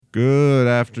Good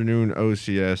afternoon,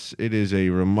 OCS. It is a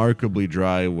remarkably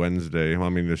dry Wednesday. Well, I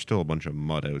mean, there's still a bunch of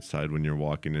mud outside when you're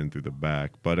walking in through the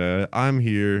back. But I'm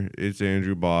here. It's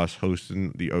Andrew Boss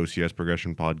hosting the OCS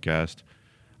Progression Podcast.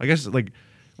 I guess,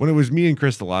 when it was me and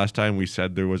Chris the last time, we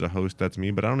said there was a host. That's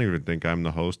me. But I don't even think I'm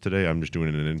the host today. I'm just doing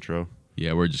an intro.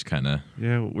 Yeah, we're just kind of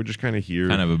here.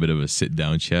 Kind of a bit of a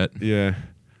sit-down chat. Yeah.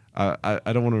 I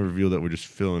don't want to reveal that we're just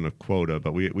filling a quota,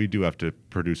 but we do have to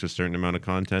produce a certain amount of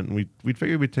content. And we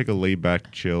figured we'd take a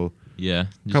laid-back chill. Yeah.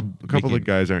 A couple of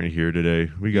guys aren't here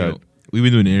today. We've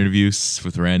been doing interviews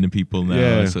with random people now,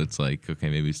 Yeah. so it's like, okay,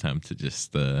 maybe it's time to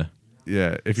just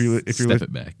if you step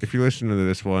it back. If you listen to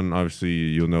this one, obviously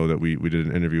you'll know that we did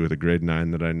an interview with a grade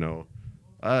 9 that I know.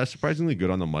 Surprisingly good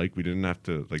on the mic. We didn't have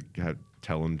to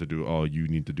tell him to do, oh, you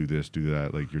need to do this, do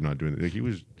that. Like, you're not doing it. Like, he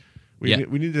was. We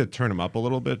needed to turn him up a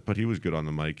little bit, but he was good on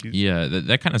the mic.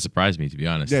 That kind of surprised me, to be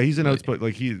honest. Yeah, he's an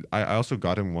outspoken. I also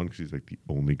got him one because he's like the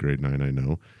only grade 9 I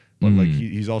know. But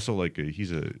he's also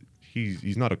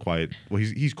he's not a quiet. Well,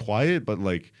 he's quiet, but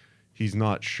he's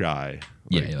not shy.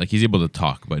 He's able to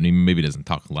talk, but he maybe doesn't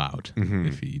talk loud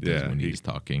if he does when he's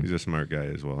talking. He's a smart guy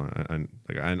as well.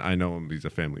 I know him. He's a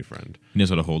family friend. He knows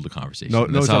how to hold the conversation.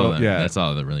 That's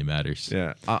all that really matters.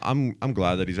 Yeah, I'm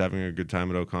glad that he's having a good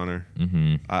time at O'Connor.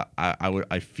 Mm-hmm.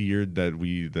 I feared that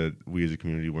we as a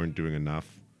community weren't doing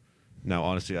enough. Now,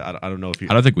 honestly, I don't know if I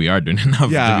don't think we are doing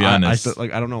enough. Yeah, to be honest.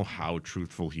 I don't know how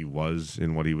truthful he was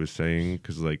in what he was saying,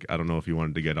 because I don't know if he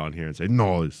wanted to get on here and say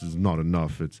no, this is not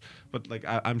enough. But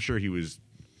I'm sure he was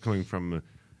coming from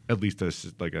at least a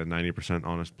 90%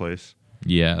 honest place.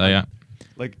 Yeah.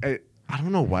 I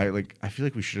don't know why. I feel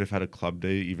like we should have had a club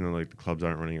day, even though the clubs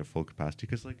aren't running at full capacity,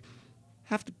 because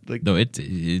No, it's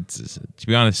to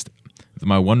be honest,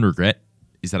 my one regret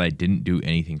is that I didn't do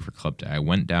anything for club day. I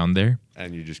went down there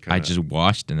and you just I just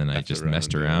watched, and then I just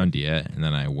messed around, yeah. And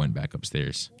then I went back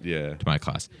upstairs, to my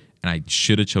class. And I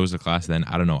should have chose the class then.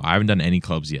 I don't know. I haven't done any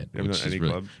clubs yet. You haven't done any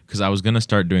clubs? Because I was gonna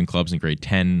start doing clubs in grade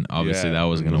 10. Obviously, that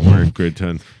wasn't gonna work. Grade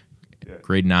 10. Yeah.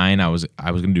 Grade 9, I was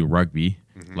gonna do rugby.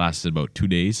 Mm-hmm. Lasted about 2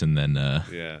 days, and then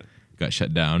got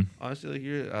shut down. Honestly,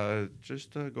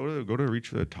 just go to Reach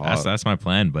for the Top. That's my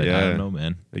plan, but I don't know,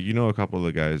 man. You know a couple of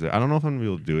the guys. I don't know if I'm gonna be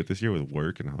able to do it this year with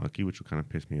work and hockey, which will kind of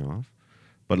piss me off.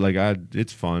 But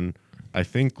it's fun. I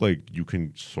think you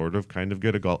can sort of kind of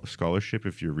get a scholarship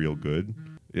if you're real good.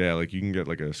 Yeah, you can get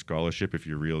a scholarship if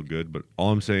you're real good. But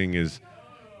all I'm saying is,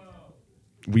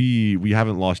 we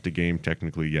haven't lost a game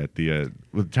technically yet.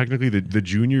 Technically the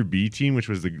junior B team, which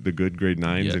was the good grade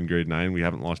 9s in grade 9, we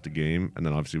haven't lost a game, and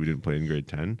then obviously we didn't play in grade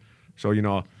 10. So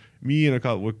me and a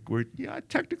couple, we're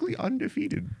technically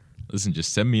undefeated. Listen,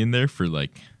 just send me in there for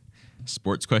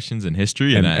sports questions and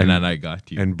history, and then I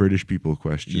got you. And British people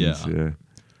questions. Yeah.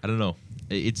 I don't know.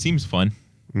 It seems fun.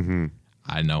 Mm-hmm.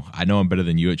 I know I'm better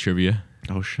than you at trivia.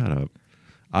 Oh, shut up.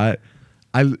 I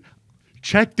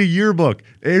check the yearbook,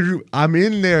 Andrew. I'm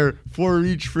in there for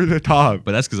Reach for the Top.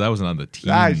 But that's because I wasn't on the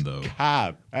team, though.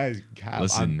 That is cap.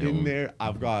 Listen, I'm in there.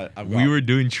 I've got. We were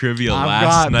doing trivia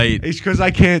last night. It's because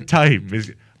I can't type.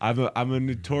 I'm a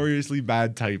notoriously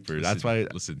bad typer. That's why.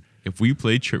 Listen, if we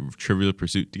played Trivial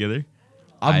Pursuit together,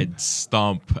 I'd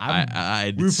stomp.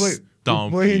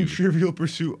 We're playing Trivial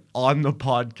Pursuit on the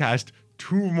podcast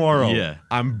tomorrow. Yeah.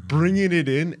 I'm bringing it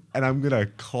in, and I'm gonna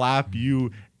clap you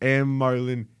and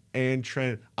Marlon and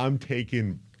Trent. I'm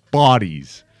taking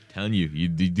bodies. Telling you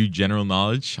do general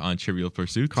knowledge on Trivial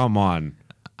Pursuit. Come on,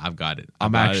 I've got it.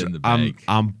 I'm got actually it in the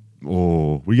bag.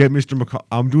 We get Mr. McConnell.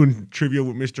 I'm doing trivia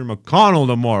with Mr. McConnell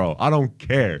tomorrow. I don't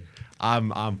care.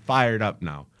 I'm fired up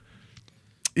now.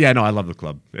 Yeah, no, I love the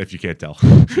club. If you can't tell,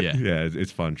 yeah,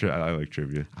 it's fun. I like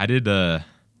trivia. I did HW.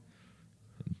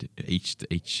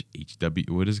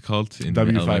 What is it called in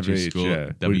elementary school?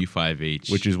 Yeah.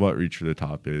 W5H, which is what Reach for the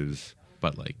Top is,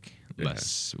 but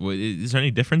less. Is there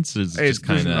any difference? It's just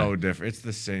kind of no different. It's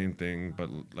the same thing, but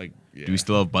Do we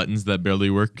still have buttons that barely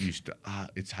work?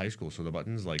 It's high school, so the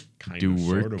buttons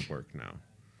sort of work now.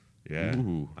 Yeah,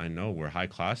 Ooh. I know we're high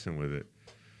classing with it,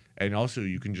 and also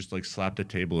you can just slap the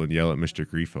table and yell at Mr.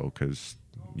 Grifo because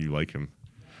you like him.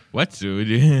 What, dude?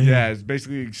 Yeah, it's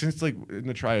basically since in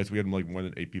the tryouts we had more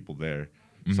than 8 people there.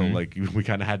 So we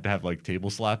kind of had to have table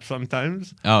slaps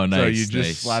sometimes. Oh, nice. So you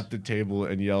just slap the table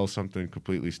and yell something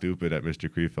completely stupid at Mr.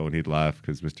 Grifo, and he'd laugh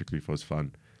because Mr. Grifo's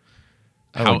fun.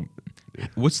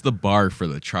 What's the bar for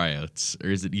the tryouts, or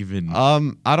is it even?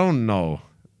 I don't know.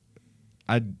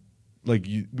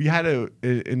 We had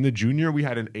in the junior we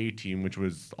had an A team, which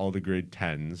was all the grade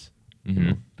 10s.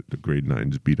 Mm-hmm. The grade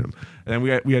 9s beat them, and then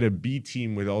we had a B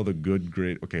team with all the good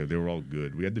grade. Okay, they were all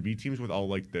good. We had the B teams with all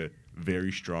the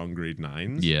very strong grade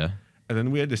 9s. Yeah. and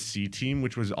then we had the C team,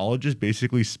 which was all just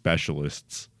basically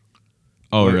specialists.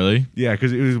 Oh, really? Yeah,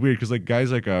 because it was weird. Because like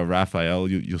guys like Raphael,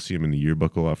 you'll see him in the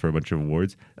yearbook a lot for a bunch of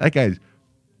awards. That guy's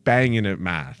banging at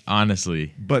math.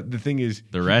 Honestly. But the thing is,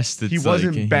 the rest, he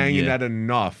wasn't banging at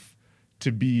enough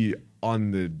to be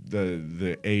on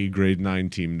the A grade 9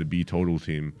 team, the B total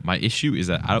team. My issue is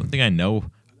that I don't know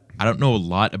a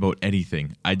lot about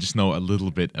anything. I just know a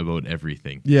little bit about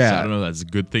everything. Yeah. So I don't know if that's a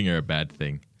good thing or a bad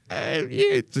thing.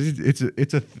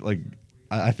 It's a like.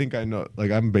 I think I know, like,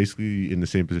 I'm basically in the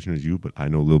same position as you, but I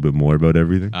know a little bit more about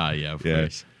everything. Yeah, of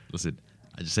course. Listen,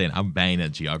 I'm just saying, I'm banging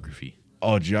at geography.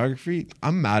 Oh, geography?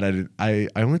 I'm mad at it. I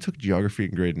only took geography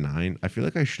in grade 9. I feel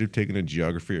like I should have taken a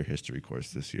geography or history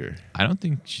course this year. I don't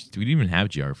think we didn't even have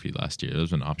geography last year. It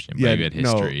was an option. But we had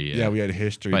history. Yeah, we had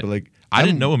history. But like, I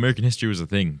didn't know American history was a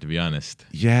thing, to be honest.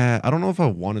 Yeah, I don't know if I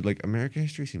wanted, like, American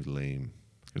history seems lame.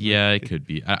 Yeah, it could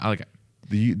be. I like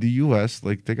the U.S.,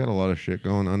 like, they got a lot of shit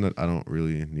going on that I don't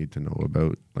really need to know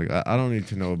about. Like, I don't need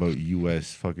to know about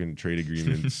U.S. fucking trade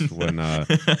agreements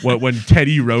when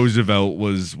Teddy Roosevelt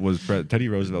was Teddy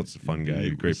Roosevelt's a fun guy,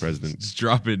 great president. Just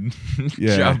dropping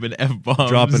F-bombs.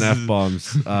 Dropping F-bombs.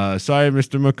 Sorry,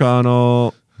 Mr.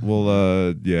 McConnell.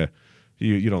 Well, yeah.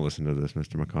 You don't listen to this,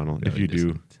 Mr. McConnell. No, if you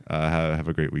do, have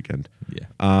a great weekend.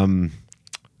 Yeah.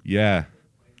 Yeah.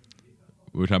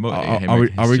 We're talking about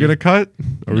are we gonna cut?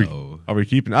 No. Are we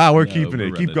keeping? We're keeping it.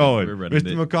 We're Keep going,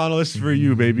 Mr. McConnell. This is for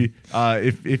you, baby.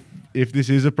 If this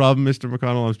is a problem, Mr.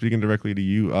 McConnell, I'm speaking directly to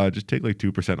you. Just take like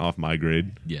 2% off my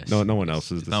grade. Yes. No one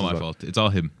else's. It's not my fault. It's all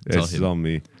him. It's all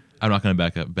me. I'm not gonna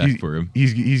back for him.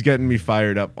 He's getting me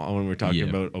fired up when we're talking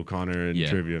about O'Connor and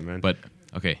trivia, man. But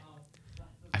okay,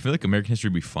 I feel like American history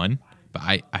would be fun. But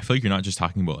I feel like you're not just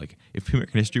talking about, like, if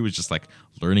American history was just like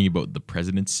learning about the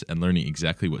presidents and learning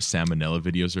exactly what salmonella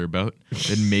videos are about,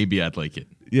 then maybe I'd like it.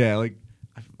 Yeah,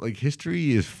 like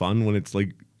history is fun when it's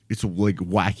like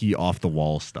wacky off the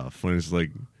wall stuff. When it's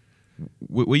like,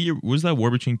 what year was that war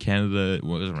between Canada?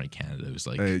 Well, it wasn't really Canada. It was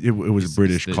like it was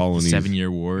British colonies, 7-year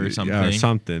war or something. Or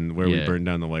something where we burned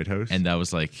down the White House, and that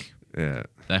was like. Yeah,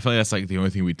 I feel like that's like the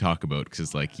only thing we talk about because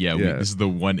it's like, this is the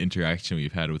one interaction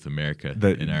we've had with America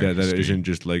in our history. That isn't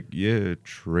just like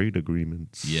trade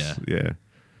agreements. Yeah.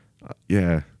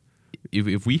 Yeah.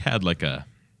 If we had like if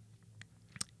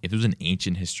there was an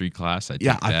ancient history class, I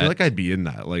feel like I'd be in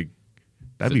that. Like,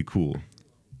 that'd be cool.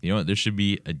 You know what? There should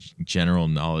be a general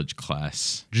knowledge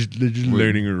class. Just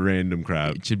learning random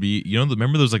crap. It should be.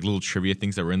 Remember those like little trivia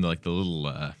things that were in the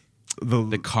little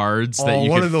the cards that you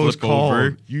what could are those flip called?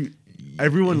 over.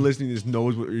 Everyone listening just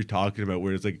knows what you're talking about.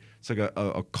 Where it's like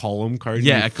a column card.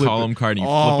 Yeah, a column card. And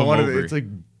you flip them over. It's like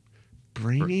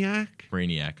Brainiac.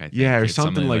 Brainiac, I think. Yeah, or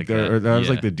something like that. Or that was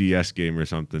Yeah. like the DS game or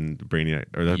something. Brainiac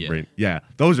or that Brain. Yeah,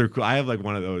 those are cool. I have like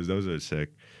one of those. Those are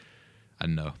sick. I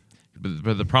don't know,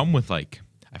 but the problem with I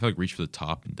feel like Reach for the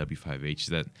Top and W5H is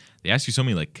that they ask you so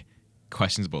many like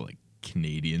questions about like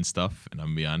Canadian stuff, and I'm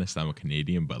gonna be honest, I'm a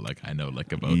Canadian, but like I know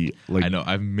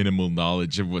I have minimal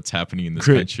knowledge of what's happening in this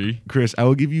country. Chris, I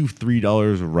will give you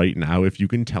 $3 right now if you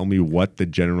can tell me what the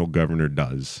general governor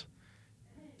does.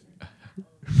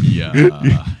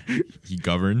 Yeah, he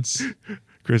governs.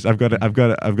 Chris, I've got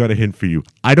a hint for you.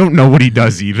 I don't know what he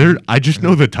does either. I just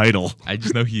know the title. I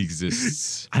just know he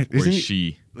exists.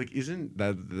 She? Like, isn't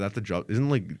that the job? Isn't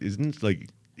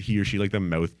he or she like the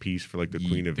mouthpiece for like the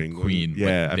Queen of England? Queen,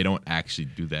 yeah. They don't actually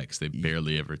do that because they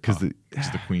barely ever talk.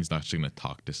 Because the Queen's not just gonna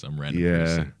talk to some random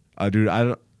person. Dude, I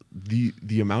don't.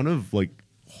 The amount of like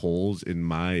holes in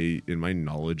my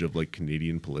knowledge of like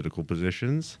Canadian political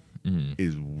positions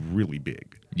is really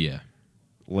big. Yeah.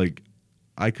 Like,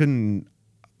 I couldn't.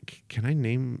 Can I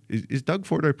name? Is Doug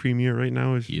Ford our premier right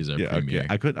now? He is our premier. Okay.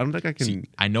 I don't think I can. See,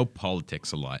 I know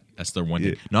politics a lot. That's their one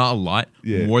thing. Not a lot.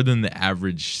 Yeah. More than the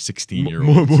average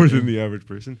 16-year-old. More than the average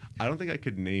person. I don't think I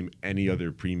could name any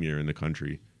other premier in the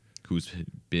country who's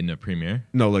been a premier.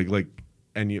 No, like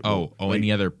any.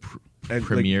 Any other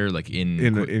premier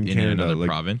in Canada, another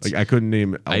province. Like, I couldn't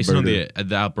name Alberta. I used to know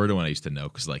the Alberta one. I used to know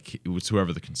because like it was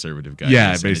whoever the conservative guy.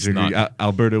 Yeah, is, basically,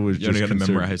 Alberta was you just. You only got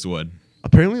to memorize one.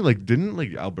 Apparently, didn't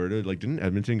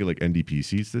Edmonton get NDP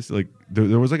seats? This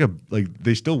there was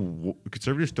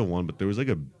conservatives still won, but there was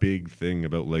a big thing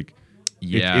about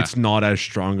it's not as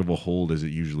strong of a hold as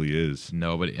it usually is.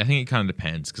 No, but I think it kind of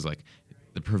depends because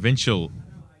the provincial,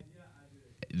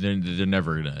 they're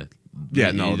never gonna.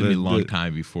 It'll be a long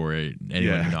time before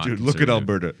anyone not. Dude, look at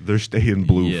Alberta; they're staying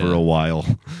blue for a while.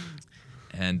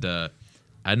 And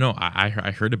I know I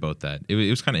heard about that. It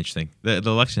was kind of interesting. The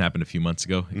election happened a few months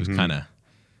ago. It was kind of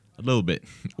a little bit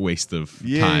waste of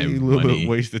time, a little bit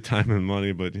waste of time and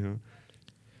money, but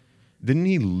didn't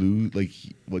he lose like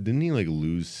didn't he like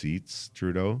lose seats,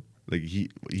 Trudeau? Like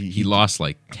He lost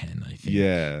like 10, I think.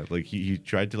 yeah, like he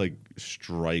tried to like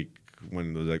strike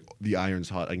when it was like the iron's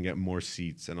hot. I can get more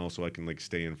seats, and also I can like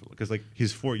stay in because like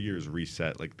his 4 years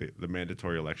reset. Like the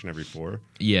mandatory election every 4,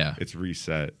 Yeah. it's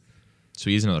reset. So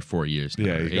he has another 4 years now,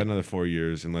 Yeah, right? he's got another 4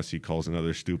 years unless he calls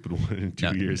another stupid one in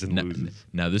 2 years and loses.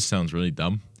 Now, this sounds really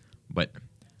dumb, but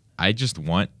I just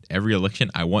want every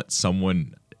election, I want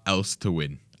someone else to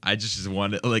win. I just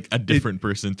want like a different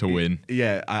person to win.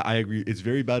 Yeah, I agree. It's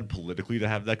very bad politically to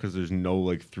have that because there's no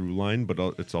like through line, but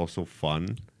it's also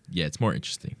fun. Yeah, it's more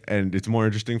interesting. And it's more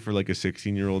interesting for like a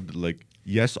 16-year-old. Like,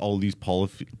 yes, all these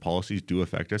policies do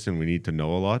affect us and we need to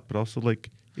know a lot, but also like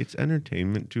it's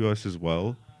entertainment to us as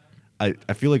well. I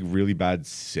feel like really bad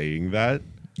saying that.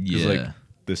 'Cause, like, Yeah.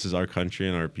 this is our country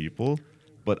and our people.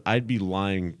 But I'd be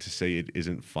lying to say it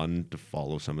isn't fun to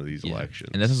follow some of these Yeah. elections.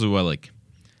 And that's also why, like,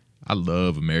 I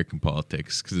love American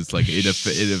politics because it's like it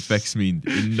affects me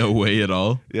in no way at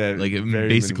all. Yeah, like very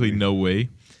basically minimally. no way.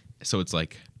 So it's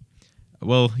like,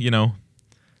 well,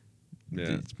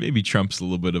 Yeah. maybe Trump's a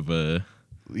little bit of a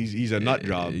He's a nut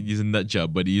job. He's a nut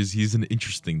job, but he's an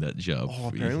interesting nut job. Oh,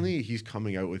 apparently he's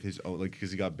coming out with his own, like, because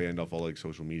he got banned off all like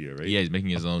social media, right? Yeah, he's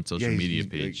making his own social Yeah, media he's,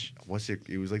 page. Like, what's it?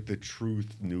 It was like the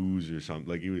Truth News or something.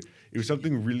 Like it was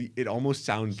something really. It almost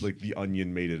sounds like the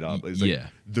Onion made it up. It's like Yeah.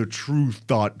 the Truth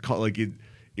dot. Like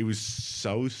it was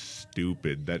so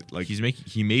stupid that like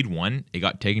He made one. It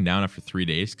got taken down after 3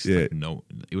 days because Yeah.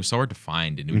 Mm-hmm. it was so hard to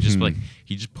find, and it was just like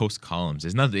he just posts columns.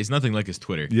 It's nothing like his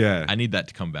Twitter. Yeah. I need that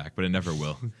to come back, but it never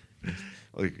will.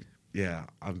 like yeah.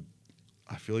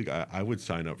 I feel like I would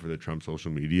sign up for the Trump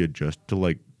social media just to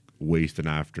like waste an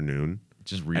afternoon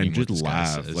Just reading and just what this guy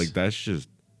laugh. says. Like that's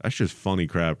just funny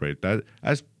crap, right?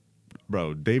 That's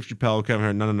bro. Dave Chappelle, Kevin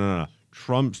Hart. No.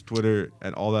 Trump's Twitter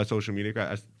and all that social media crap.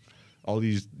 That's, all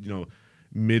these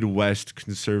Midwest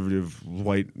conservative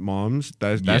white moms.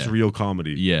 That's Yeah. real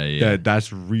comedy. Yeah.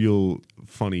 That's real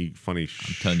funny. I'm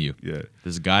telling you. Yeah.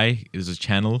 There's a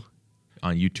channel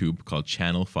on YouTube called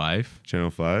Channel 5, Channel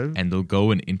 5. and they'll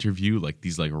go and interview like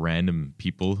these like random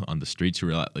people on the streets who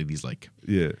are at like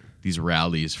Yeah. these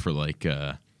rallies for like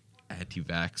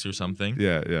anti-vax or something.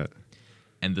 Yeah.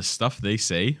 And the stuff they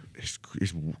say, It's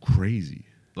crazy.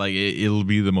 like it'll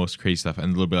be the most crazy stuff,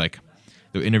 and they'll be like,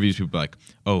 they'll interview people like,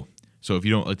 oh, so if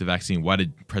you don't like the vaccine, why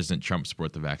did President Trump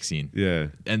support the vaccine? Yeah.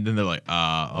 And then they're like,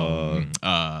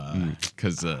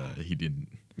 because he didn't.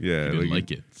 Yeah. He didn't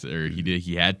like it, or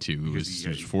he had to. He Because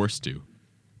was forced to.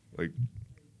 Like.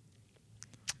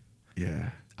 Yeah.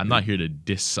 I'm not here to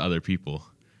diss other people,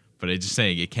 but I'm just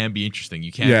saying it can be interesting.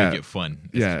 You can't Yeah. make it fun.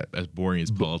 Yeah. As boring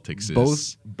as politics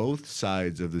is. Both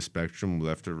sides of the spectrum,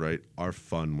 left or right, are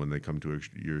fun when they come to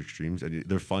your extremes, and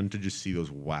they're fun to just see those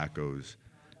wackos.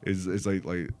 It's like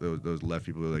those left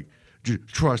people are like,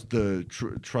 trust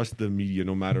the media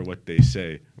no matter what they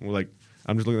say. And we're like,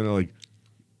 I'm just looking at it like,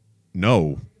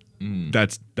 no,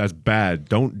 that's bad.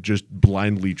 Don't just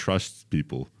blindly trust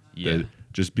people. Yeah. That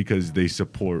just because they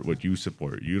support what you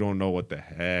support, you don't know what the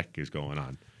heck is going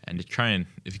on. And to try and,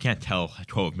 if you can't tell,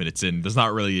 12 minutes in, there's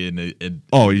not really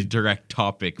you- direct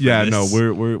topic. For Yeah, this, no,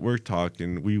 we're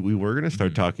talking. We were gonna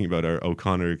start talking about our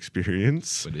O'Connor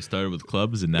experience. But it started with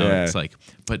clubs, and now Yeah. it's like.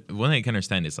 But one thing I can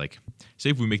understand is like, say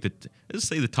if we make let's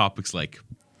say the topic's like,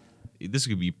 this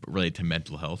could be related to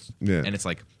mental health, Yeah. and it's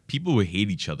like people who hate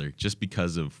each other just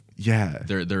because of Yeah,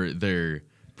 their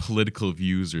political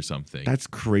views or something. that's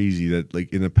crazy. That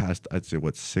like in the past, I'd say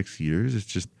 6 years.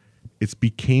 It's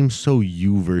became so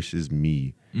you versus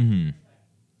me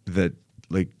that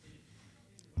like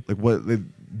what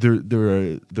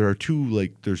there are two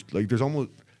there's almost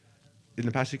in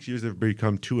the past 6 years there've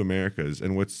become two Americas,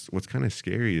 and what's kind of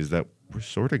scary is that we're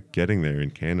sort of getting there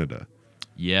in Canada.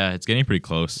 Yeah, it's getting pretty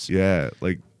close. Yeah,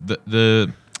 like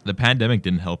The pandemic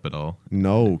didn't help at all.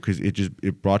 no, because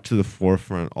it brought to the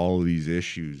forefront all of these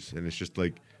issues, and it's just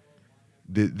like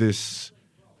this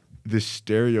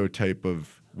stereotype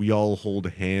of we all hold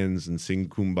hands and sing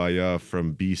Kumbaya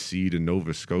from BC to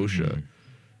Nova Scotia.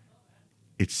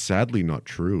 It's sadly not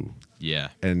true, Yeah.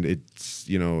 and it's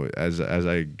as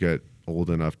I get old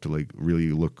enough to like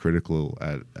really look critical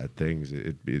at things,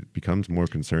 it becomes more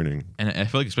concerning. And I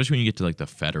feel like, especially when you get to like the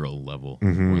federal level,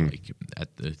 or like at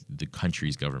the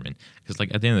country's government, because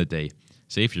like at the end of the day,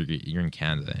 say if you're in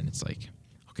Canada and it's like,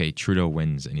 okay, Trudeau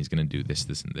wins and he's gonna do this,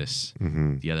 this, and this.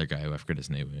 The other guy, I forgot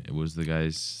his name. It was the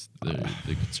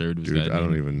conservative Dude, guy. I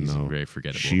don't even He's know. very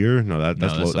forgettable. Sheer? No,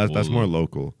 that's more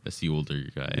local. That's the older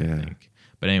guy, I Yeah. think.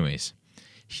 But anyways,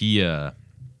 he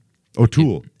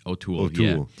O'Toole. O'Toole,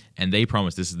 yeah. And they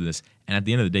promised this is this, And at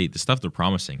the end of the day, the stuff they're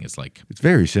promising is like It's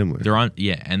very similar. they're on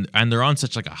and they're on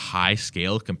such like a high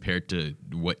scale compared to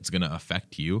what's going to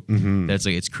affect you. That's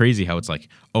like it's crazy how it's like,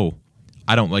 oh,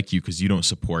 I don't like you because you don't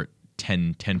support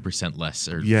 10% less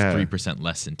or 3%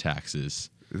 less in taxes.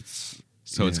 It's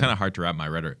It's kind of hard to wrap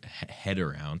my head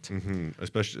around.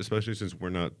 especially since we're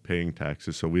not paying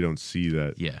taxes, so we don't see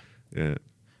that. Yeah. Yeah.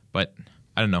 But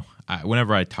I don't know.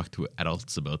 Whenever I talk to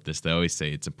adults about this, they always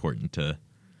say it's important to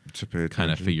To pay attention.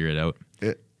 kind of figure it out.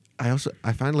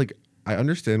 I find like I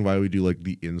understand why we do like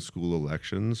the in-school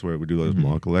elections where we do those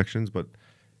mock elections, but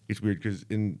it's weird because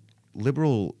in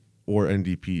liberal or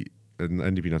NDP and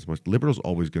NDP not so much, liberals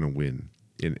always going to win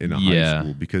in a high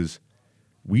school because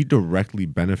we directly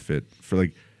benefit for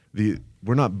like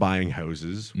we're not buying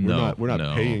houses. We're not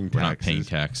paying taxes. We're not paying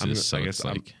taxes.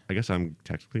 I guess I'm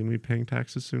technically going to be paying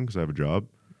taxes soon because I have a job.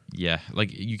 Yeah,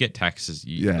 like you get taxes.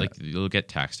 Like you'll get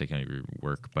tax taken out of your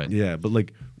work, but but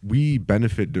like we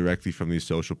benefit directly from these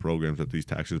social programs that these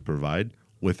taxes provide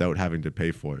without having to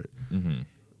pay for it.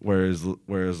 Whereas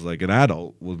like an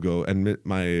adult will go, and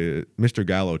my Mr.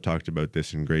 Gallo talked about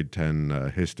this in grade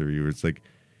 10 history, where it's like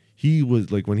he was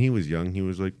like when he was young, he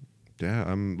was like, "Yeah,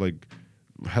 I'm like,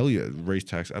 hell yeah, raise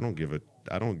tax. I don't give a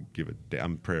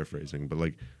I'm paraphrasing, but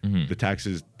like the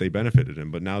taxes they benefited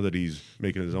him. But now that he's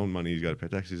making his own money, he's got to pay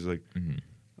taxes. He's like,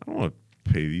 I don't want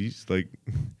to pay these. Like,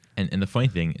 and the funny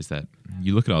thing is that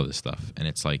you look at all this stuff, and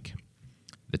it's like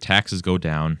the taxes go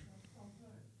down,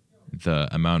 the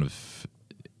amount of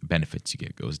benefits you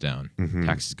get goes down.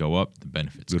 Taxes go up, the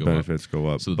benefits go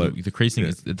up. So the crazy thing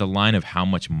is the line of how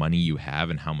much money you have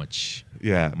and how much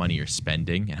money you're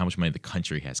spending and how much money the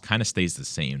country has kind of stays the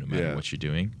same no matter what you're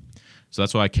doing. So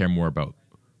that's why I care more about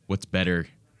what's better,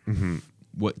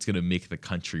 what's going to make the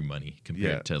country money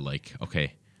compared to like,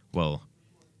 okay, well,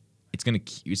 it's going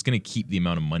to keep the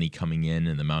amount of money coming in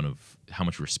and the amount of how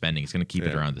much we're spending. It's going to keep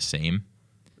it around the same.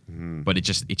 But it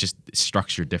just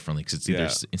structured differently because it's either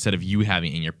instead of you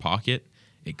having it in your pocket,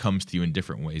 it comes to you in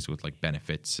different ways with like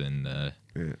benefits and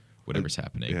whatever's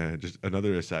happening. Yeah, just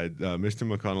another aside. Mr.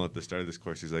 McConnell at the start of this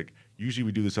course, he's like, usually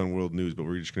we do this on World News, but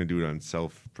we're just going to do it on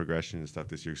self-progression and stuff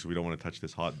this year, so we don't want to touch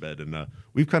this hotbed. And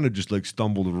we've kind of just like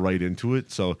stumbled right into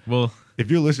it. So if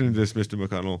you're listening to this, Mr.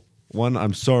 McConnell, one,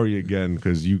 I'm sorry again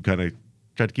because you kind of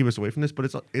tried to keep us away from this,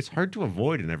 but it's hard to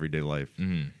avoid in everyday life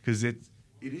because it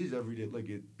is everyday. Like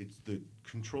it's the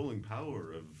controlling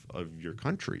power of your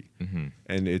country,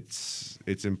 and it's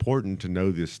important to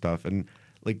know this stuff. And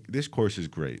like this course is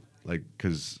great, like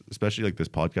because especially like this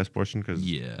podcast portion, because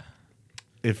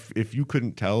if you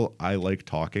couldn't tell, I like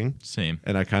talking. Same.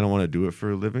 And I kind of want to do it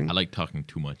for a living. I like talking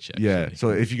too much. Actually. Yeah. So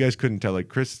if you guys couldn't tell, like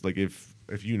Chris, like if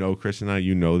you know Chris and I,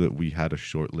 you know that we had a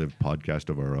short-lived podcast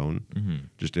of our own,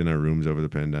 just in our rooms over the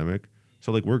pandemic.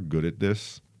 So like we're good at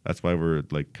this. That's why we're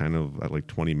like kind of at like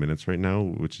 20 minutes right now,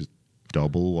 which is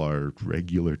double our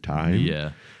regular time.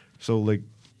 Yeah. So like,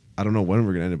 I don't know when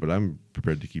we're gonna end it, but I'm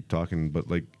prepared to keep talking. But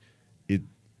like,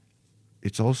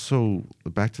 it's also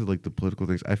back to like the political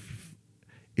things.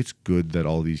 It's good that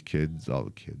all these kids,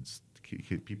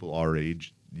 people our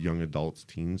age, young adults,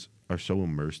 teens, are so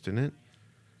immersed in it.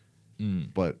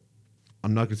 But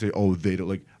I'm not gonna say, oh, they don't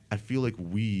like. I feel like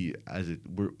we're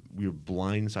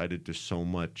blindsided to so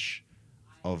much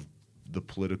of the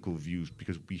political views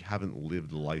because we haven't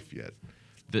lived life yet.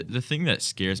 The thing that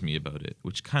scares me about it,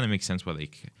 which kind of makes sense why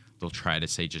they'll try to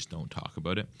say just don't talk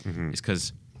about it, is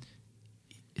because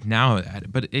now,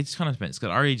 but it's kind of depends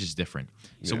because our age is different.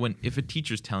 So if a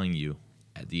teacher's telling you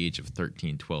at the age of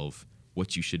 13, 12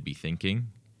 what you should be thinking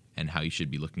and how you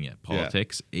should be looking at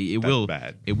politics, it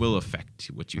will affect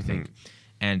what you think.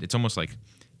 And it's almost like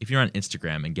if you're on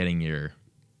Instagram and getting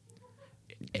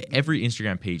every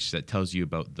Instagram page that tells you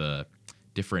about the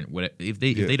different if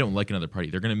they don't like another party,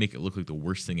 they're gonna make it look like the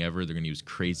worst thing ever. They're gonna use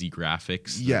crazy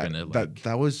graphics.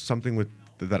 That was something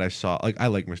that I saw. Like I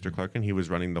like Mr. Clarkin. He was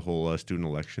running the whole student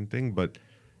election thing, but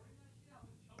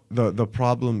the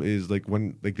problem is like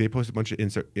when like they post a bunch of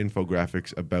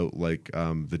infographics about like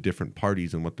the different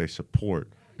parties and what they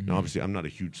support. Now, obviously, I'm not a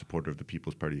huge supporter of the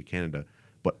People's Party of Canada,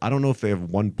 but I don't know if they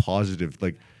have one positive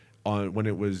like. On when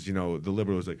it was, the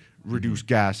Liberals like reduce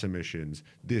gas emissions,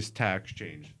 this tax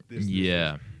change, this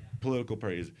political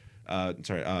parties,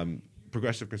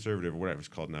 progressive conservative or whatever it's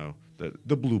called now,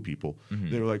 the blue people.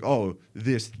 They were like, oh,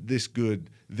 this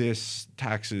good, this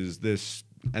taxes, this,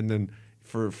 and then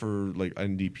for like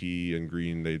NDP and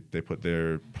Green, they put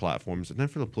their platforms, and then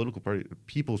for the political party, the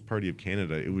People's Party of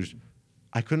Canada, it was,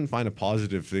 I couldn't find a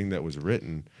positive thing that was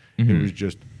written. It was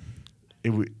just,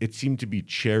 it seemed to be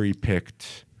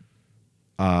cherry-picked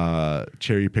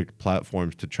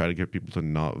platforms to try to get people to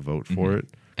not vote for it.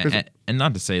 And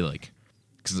not to say like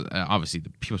because obviously the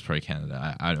People's Party of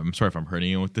Canada. I'm sorry if I'm hurting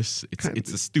you with this.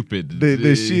 It's a stupid.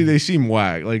 They seem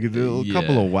whack. Like a Yeah.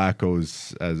 couple of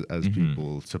wackos as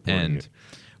people supporting it.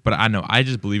 But I know I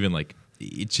just believe in like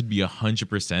it should be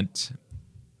 100%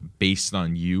 based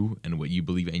on you and what you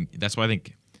believe, and that's why I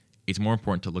think it's more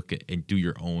important to look at and do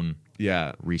your own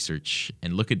Yeah. research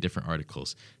and look at different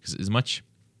articles, because as much,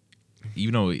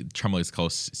 even though Trump likes to call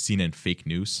CNN fake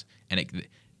news, and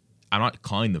I'm not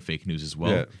calling them fake news as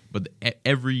well, Yeah. but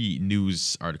every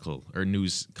news article or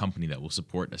news company that will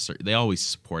support they always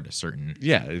support a certain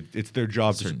Yeah, it's their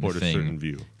job to certain support a thing. certain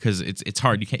view. Because it's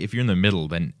hard. You can't, if you're in the middle,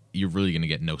 then you're really going to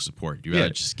get no support. You Yeah.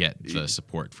 rather just get the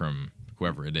support from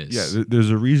whoever it is. Yeah, there's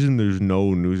a reason there's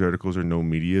no news articles or no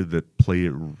media that play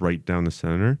it right down the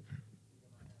center,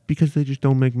 because they just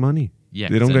don't make money. Yeah,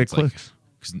 they don't 'cause get it's like- clicks.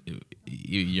 'cause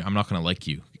I'm not going to like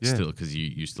you Yeah. still, because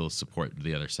you still support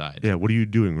the other side. Yeah, what are you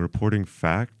doing? Reporting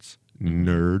facts,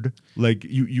 nerd. Like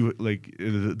you like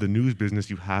the news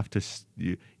business. You have to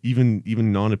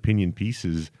even non-opinion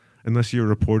pieces. Unless you're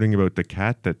reporting about the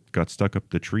cat that got stuck up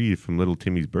the tree from little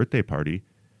Timmy's birthday party,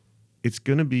 it's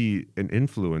gonna be an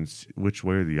influence which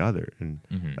way or the other, and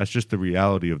that's just the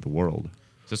reality of the world.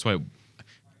 So that's why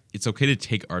it's okay to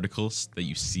take articles that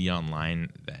you see online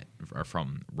that are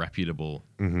from reputable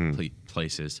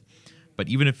places, but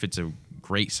even if it's a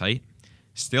great site,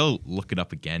 still look it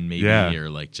up again, maybe, Yeah. or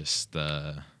like just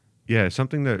Yeah,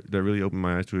 something that really opened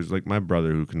my eyes to is like my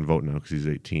brother, who can vote now because he's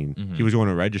 18. He was going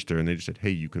to register, and they just said,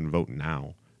 "Hey, you can vote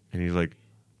now," and he's like,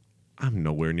 "I'm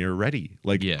nowhere near ready.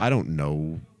 Like, Yeah. I don't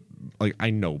know. Like, I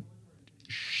know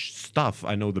stuff.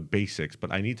 I know the basics,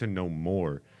 but I need to know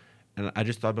more." And I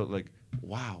just thought about like,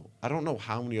 wow, I don't know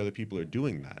how many other people are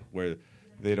doing that, where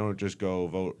they don't just go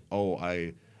vote. Oh,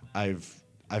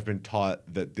 I've been taught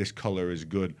that this color is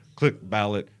good. Click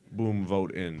ballot, boom,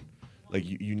 vote in. Like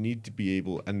you need to be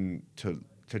able and to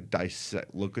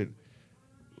dissect, look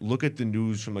at the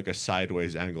news from like a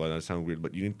sideways angle. And that sounds weird,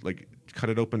 but you need like cut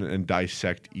it open and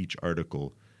dissect each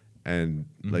article. And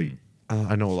like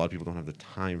I know a lot of people don't have the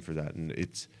time for that, and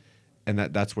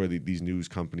that's where these news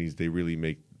companies they really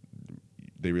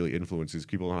influence, is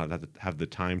people don't have the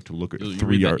time to look at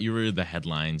you read the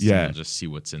headlines, Yeah. and just see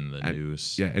what's in the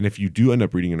news. Yeah, and if you do end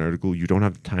up reading an article, you don't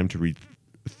have the time to read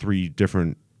 3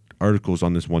 different articles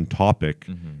on this one topic,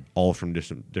 all from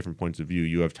different points of view.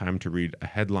 You have time to read a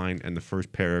headline and the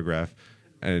first paragraph,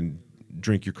 and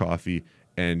drink your coffee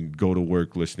and go to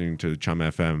work listening to Chum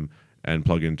FM and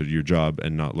plug into your job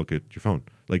and not look at your phone.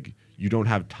 Like, you don't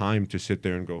have time to sit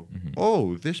there and go,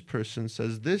 oh, this person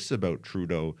says this about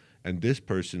Trudeau, and this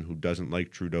person who doesn't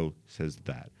like Trudeau says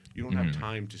that. You don't have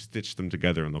time to stitch them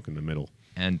together and look in the middle.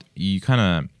 And you kind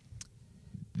of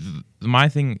my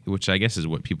thing, which I guess is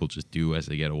what people just do as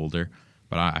they get older,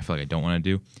 but I feel like I don't want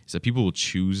to do, is that people will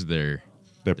choose their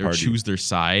party. choose their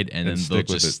side, and then they'll stick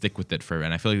with just it. stick with it forever.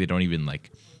 And I feel like they don't even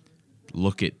like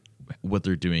look at what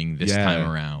they're doing this Yeah. time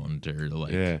around, or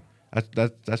like Yeah,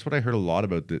 that's what I heard a lot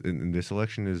about in this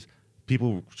election, is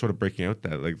people sort of breaking out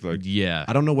that like yeah.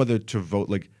 I don't know whether to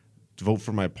vote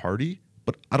for my party,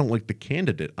 but I don't like the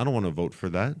candidate. I don't want to vote for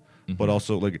that. But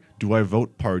also, like, do I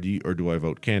vote party or do I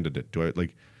vote candidate? Do I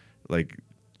like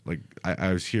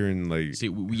I was hearing like See,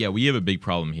 we have a big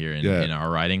problem here in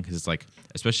our riding, because it's like,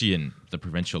 especially in the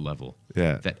provincial level,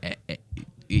 Yeah. that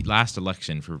last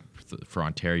election for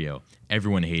Ontario,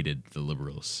 everyone hated the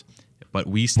Liberals, but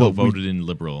we still voted in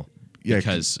Liberal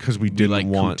because we didn't like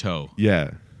want Couteau.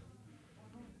 Yeah,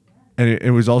 and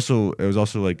it was also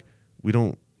like we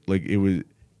don't like it was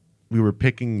we were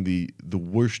picking the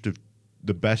worst of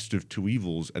the best of two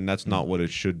evils, and that's not what it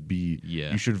should be.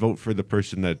 Yeah. You should vote for the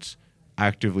person that's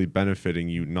actively benefiting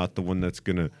you, not the one that's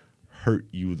gonna hurt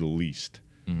you the least.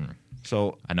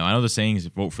 So I know the saying is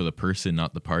vote for the person,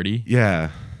 not the party,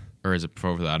 yeah, or is it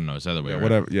vote for the, I don't know, it's the other way around.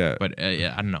 whatever. Yeah, But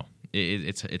yeah, I don't know.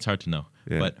 It's hard to know.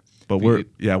 yeah. But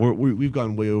we've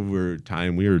gone way over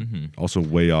time. We are also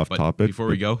way off But topic. before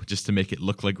we go, just to make it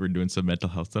look like we're doing some mental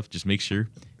health stuff, just make sure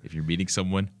if you're meeting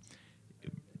someone,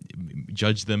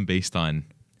 judge them based on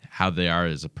how they are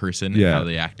as a person and Yeah. how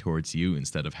they act towards you,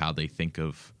 instead of how they think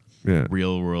of Yeah.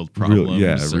 real world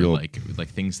problems, or real- like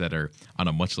things that are on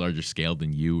a much larger scale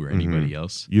than you or anybody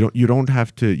else. You don't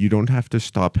have to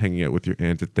stop hanging out with your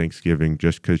aunt at Thanksgiving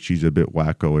just because she's a bit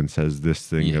wacko and says this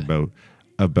thing Yeah.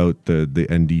 about the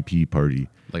NDP party.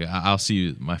 Like I'll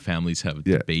see my families have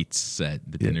Yeah. debates at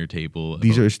the dinner table.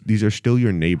 These about- are still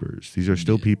your neighbors. These are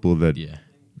still people that yeah.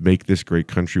 make this great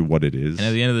country what it is. And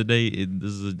at the end of the day,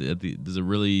 does it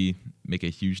really make a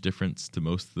huge difference to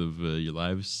most of your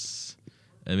lives?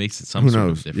 It makes some Who sort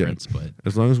knows? of difference, but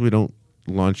As long as we don't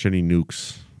launch any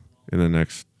nukes in the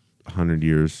next 100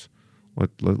 years,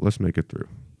 Let's make it through.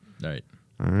 All right.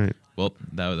 All right. Well,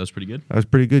 that was pretty good. That was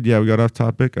pretty good. Yeah, we got off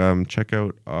topic. Check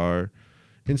out our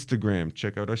Instagram.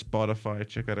 Check out our Spotify.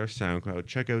 Check out our SoundCloud.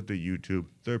 Check out the YouTube.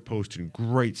 They're posting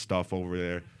great stuff over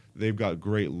there. They've got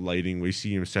great lighting. We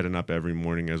see them setting up every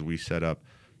morning as we set up.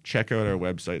 Check out our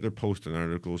website. They're posting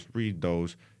articles. Read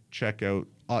those. Check out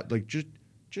just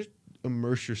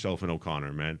immerse yourself in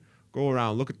O'Connor, man. Go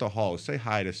around, look at the halls, say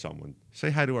hi to someone.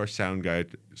 Say hi to our sound guy.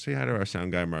 Say hi to our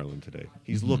sound guy Marlon today.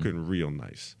 He's looking real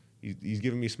nice. He's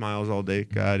giving me smiles all day.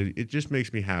 God, it just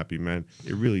makes me happy, man.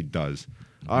 It really does.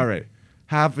 All right.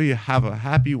 Have a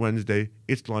happy Wednesday.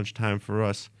 It's lunchtime for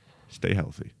us. Stay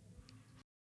healthy.